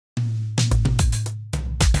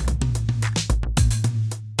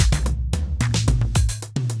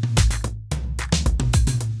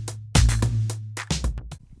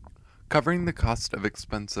covering the cost of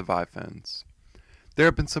expensive iPhones. There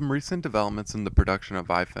have been some recent developments in the production of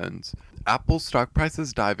iPhones. Apple's stock price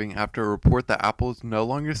is diving after a report that Apple is no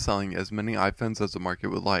longer selling as many iPhones as the market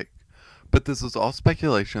would like. But this is all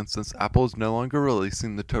speculation since Apple is no longer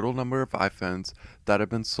releasing the total number of iPhones that have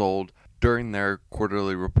been sold during their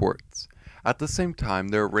quarterly reports. At the same time,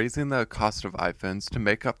 they're raising the cost of iPhones to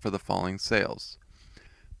make up for the falling sales.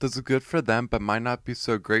 This is good for them, but might not be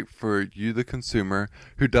so great for you, the consumer,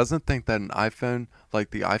 who doesn't think that an iPhone like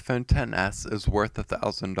the iPhone XS is worth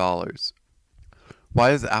 $1,000. Why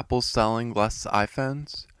is Apple selling less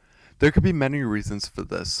iPhones? There could be many reasons for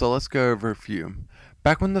this, so let's go over a few.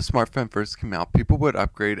 Back when the smartphone first came out, people would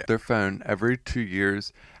upgrade their phone every 2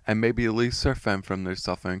 years and maybe lease their phone from their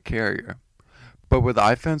cell phone carrier. But with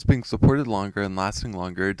iPhones being supported longer and lasting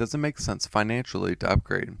longer, it doesn't make sense financially to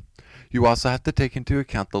upgrade. You also have to take into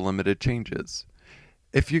account the limited changes.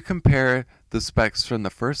 If you compare the specs from the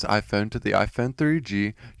first iPhone to the iPhone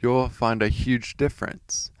 3G, you will find a huge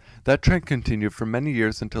difference. That trend continued for many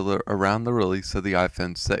years until around the release of the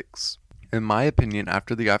iPhone 6. In my opinion,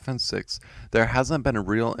 after the iPhone 6, there hasn't been a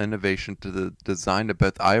real innovation to the design of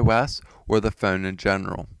both iOS or the phone in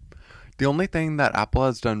general. The only thing that Apple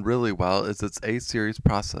has done really well is its A-series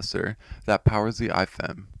processor that powers the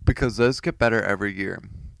iPhone, because those get better every year.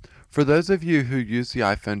 For those of you who use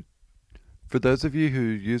your iPhone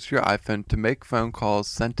to make phone calls,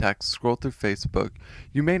 send texts, scroll through Facebook,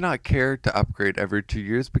 you may not care to upgrade every 2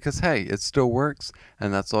 years because hey, it still works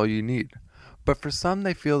and that's all you need. But for some,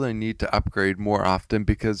 they feel they need to upgrade more often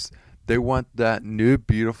because they want that new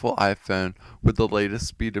beautiful iPhone with the latest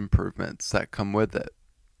speed improvements that come with it.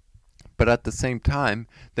 But at the same time,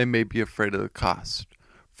 they may be afraid of the cost.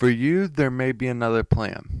 For you, there may be another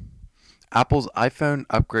plan. Apple's iPhone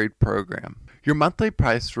Upgrade Program. Your monthly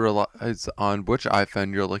price relies on which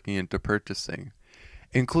iPhone you're looking into purchasing.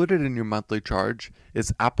 Included in your monthly charge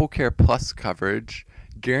is AppleCare Plus coverage,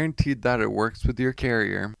 guaranteed that it works with your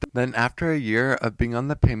carrier. Then after a year of being on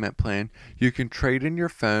the payment plan, you can trade in your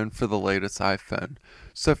phone for the latest iPhone.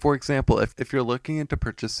 So for example, if you're looking into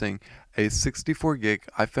purchasing a 64 gig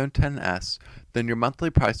iPhone XS, then your monthly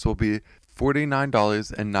price will be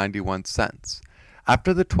 $49.91.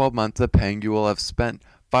 After the 12 months of paying, you will have spent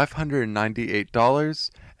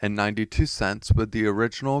 $598.92, with the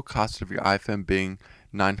original cost of your iPhone being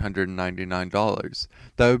 $999.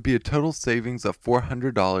 That would be a total savings of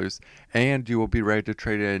 $400, and you will be ready to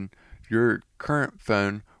trade in your current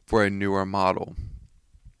phone for a newer model.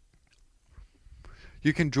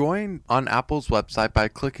 You can join on Apple's website by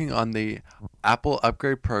clicking on the Apple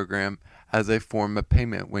Upgrade Program as a form of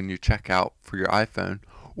payment when you check out for your iPhone,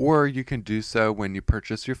 or you can do so when you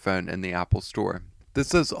purchase your phone in the Apple Store.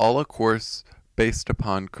 This is all, of course, based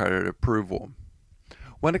upon credit approval.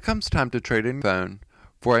 When it comes time to trade in your phone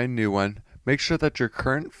for a new one, make sure that your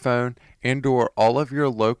current phone and/or all of your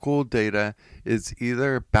local data is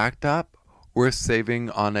either backed up or saving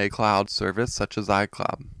on a cloud service such as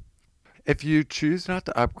iCloud. If you choose not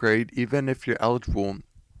to upgrade, even if you're eligible,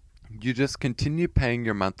 you just continue paying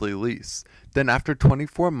your monthly lease. Then after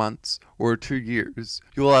 24 months or 2 years,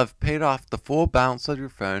 you will have paid off the full balance of your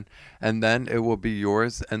phone, and then it will be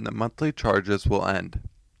yours and the monthly charges will end.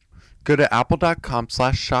 Go to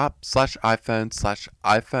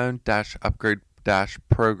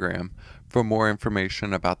apple.com/shop/iPhone-upgrade-program for more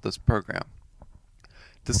information about this program.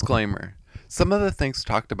 Disclaimer. Some of the things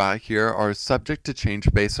talked about here are subject to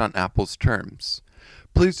change based on Apple's terms.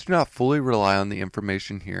 Please do not fully rely on the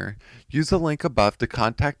information here. Use the link above to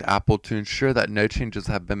contact Apple to ensure that no changes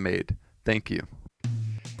have been made. Thank you.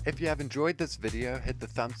 If you have enjoyed this video, hit the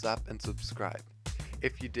thumbs up and subscribe.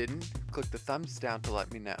 If you didn't, click the thumbs down to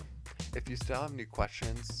let me know. If you still have any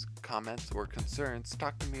questions, comments, or concerns,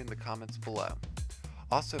 talk to me in the comments below.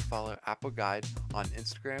 Also follow Apple Guide on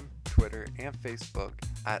Instagram, Twitter, and Facebook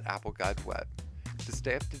at Apple Guide Web to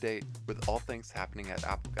stay up to date with all things happening at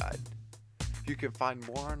Apple Guide. You can find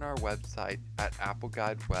more on our website at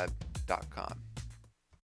appleguideweb.com.